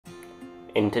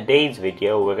In today's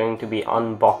video, we're going to be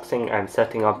unboxing and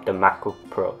setting up the MacBook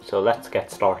Pro. So let's get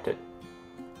started.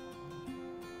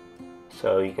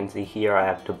 So you can see here I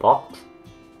have the box.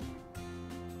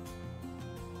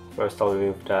 First I'll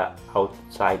remove the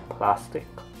outside plastic.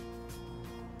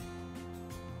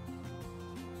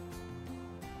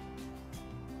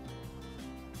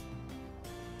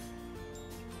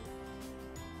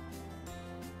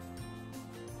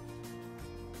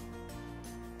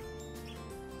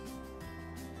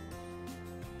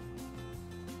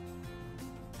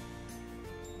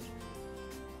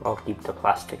 I'll keep the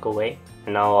plastic away,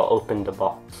 and now I'll open the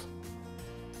box.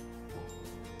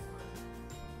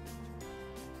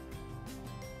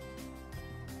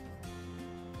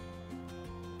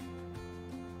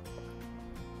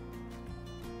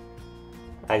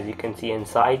 As you can see,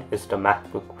 inside is the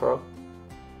MacBook Pro.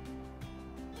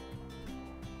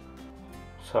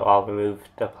 So I'll remove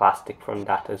the plastic from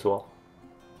that as well.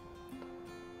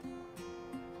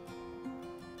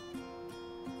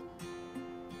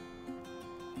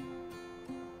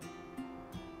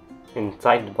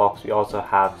 Inside the box we also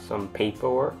have some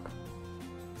paperwork.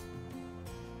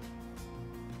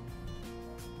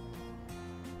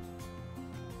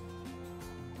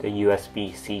 The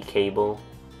USB-C cable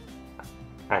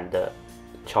and the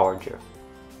charger.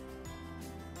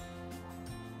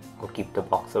 I'll keep the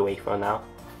box away for now.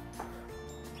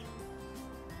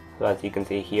 So as you can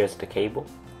see, here's the cable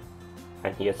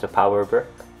and here's the power brick.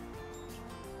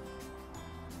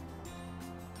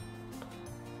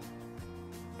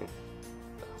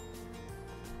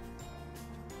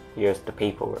 Here's the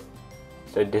paperwork.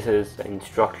 So this is the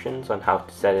instructions on how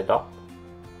to set it up.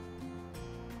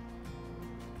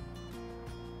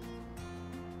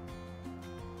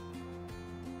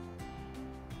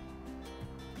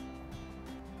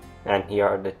 And here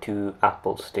are the two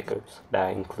Apple stickers that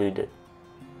are included.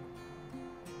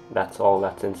 That's all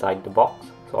that's inside the box,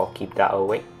 so I'll keep that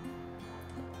away.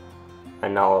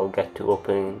 And now I'll get to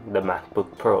opening the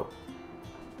MacBook Pro.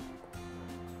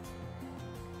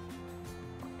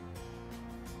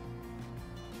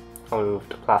 I'll remove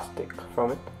the plastic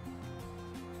from it.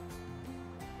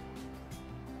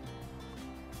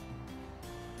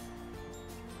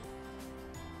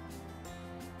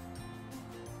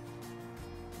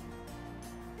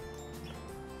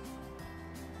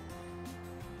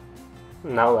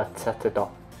 Now let's set it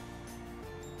up.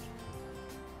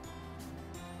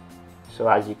 So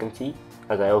as you can see,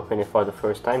 as I open it for the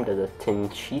first time, there's a thin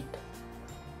sheet.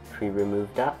 If we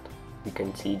remove that, you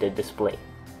can see the display.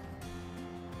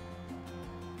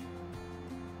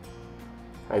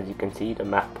 As you can see, the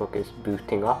MacBook is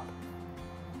booting up.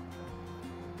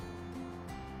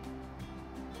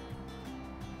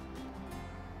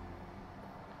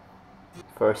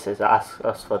 First it asks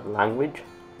us for the language.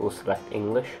 We'll select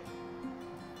English.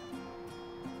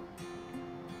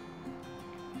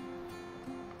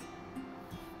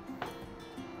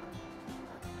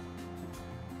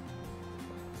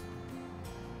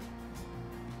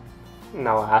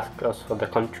 Now it asks us for the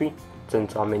country.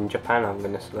 Since I'm in Japan, I'm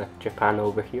going to select Japan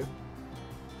over here.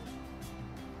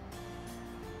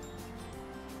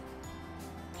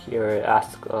 Here it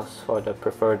asks us for the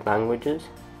preferred languages.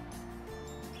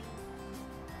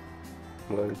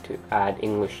 I'm going to add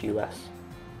English US.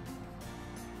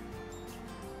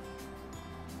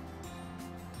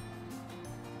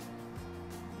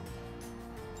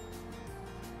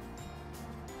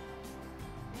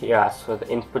 Here it asks for the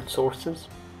input sources.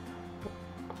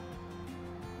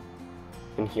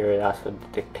 And here it asks for the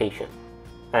dictation.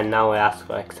 And now it asks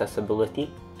for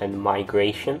accessibility and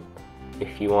migration.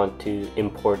 If you want to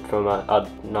import from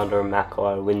another Mac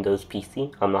or a Windows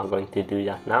PC, I'm not going to do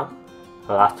that now.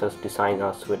 It'll ask us to sign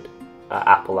us with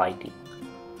Apple ID.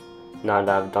 Now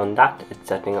that I've done that, it's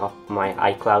setting up my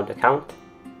iCloud account.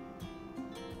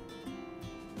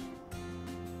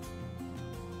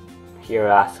 Here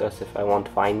it asks us if I want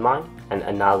to find mine and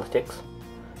analytics.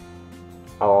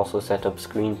 I'll also set up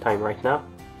screen time right now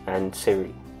and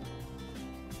Siri.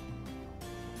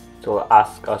 So it'll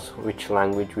ask us which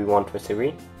language we want for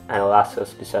Siri, and it'll ask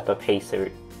us to set up Hey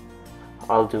Siri.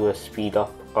 I'll do a speed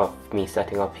up of me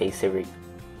setting up Hey Siri.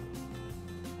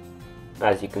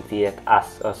 As you can see, it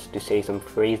asks us to say some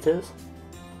phrases.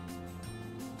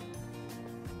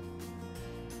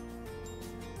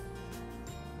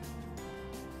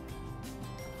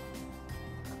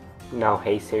 Now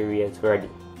Hey Siri is ready.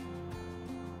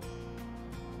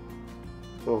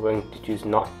 We're going to choose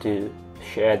not to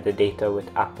share the data with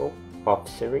Apple of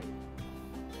Siri.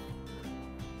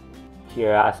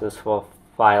 Here it asks us for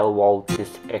firewall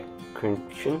disk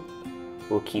encryption.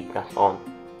 We'll keep that on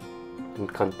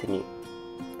and continue.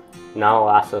 Now it'll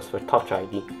ask us for Touch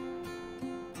ID.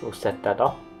 We'll set that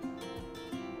up.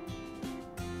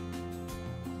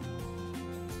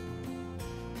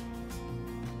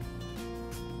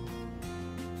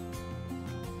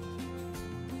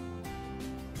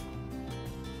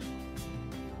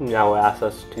 Now it asks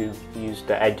us to use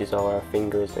the edges of our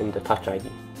fingers in the Touch ID.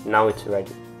 Now it's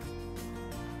ready.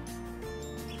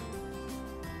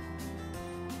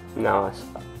 Now it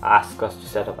asks us to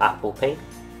set up Apple Pay,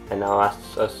 and now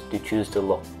asks us to choose the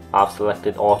look. I've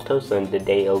selected auto, so in the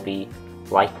day it'll be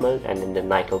light mode and in the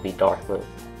night it'll be dark mode.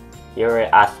 Here it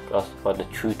asks us for the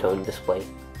True Tone display.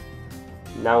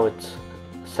 Now it's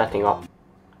setting up.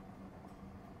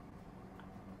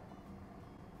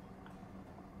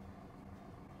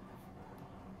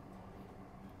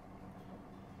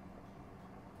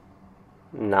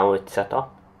 Now it's set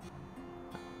up,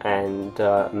 and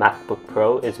MacBook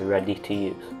Pro is ready to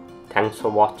use. Thanks for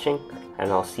watching,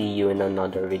 and I'll see you in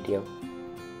another video.